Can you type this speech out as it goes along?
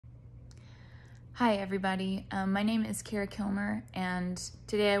Hi everybody, my name is Killmer, and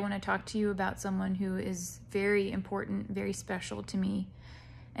today I want to talk to you about someone who is very important, very special to me,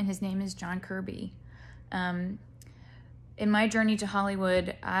 and his name is John Kirby. In my journey to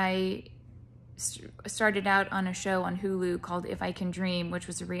Hollywood, I started out on a show on Hulu called If I Can Dream, which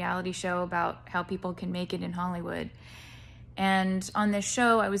was a reality show about how people can make it in Hollywood. And on this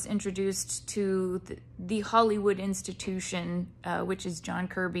show, I was introduced to the Hollywood institution, which is John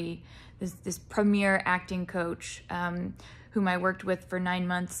Kirby, this premier acting coach, whom I worked with for 9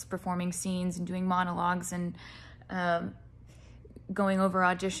 months, performing scenes and doing monologues and going over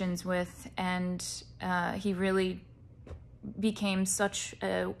auditions with. And he really became such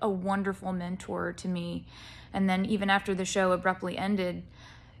a wonderful mentor to me. And then even after the show abruptly ended,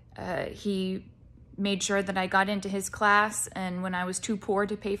 he made sure that I got into his class, and when I was too poor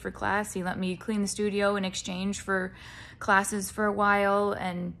to pay for class, he let me clean the studio in exchange for classes for a while,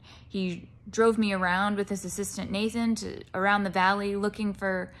 and he drove me around with his assistant Nathan around the valley looking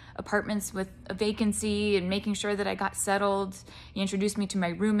for apartments with a vacancy and making sure that I got settled. He introduced me to my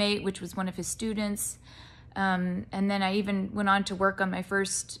roommate, which was one of his students. And then I even went on to work on my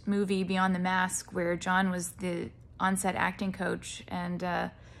first movie, Beyond the Mask, where John was the on-set acting coach, and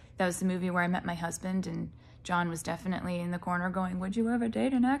that was the movie where I met my husband, and John was definitely in the corner going, "Would you ever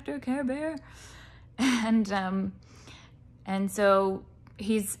date an actor, Care Bear?" And so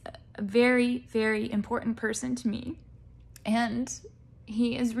he's a very, very important person to me. And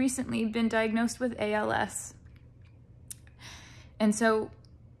he has recently been diagnosed with ALS. And so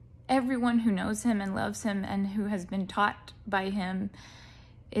everyone who knows him and loves him and who has been taught by him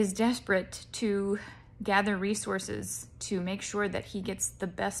is desperate to gather resources to make sure that he gets the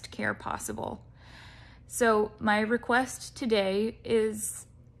best care possible. So my request today is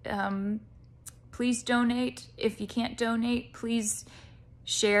please donate. If you can't donate, please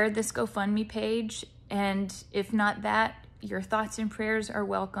share this GoFundMe page. And if not that, your thoughts and prayers are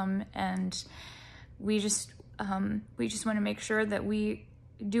welcome. And we just want to make sure that we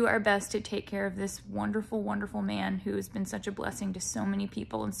do our best to take care of this wonderful, wonderful man who has been such a blessing to so many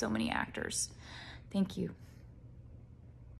people and so many actors. Thank you.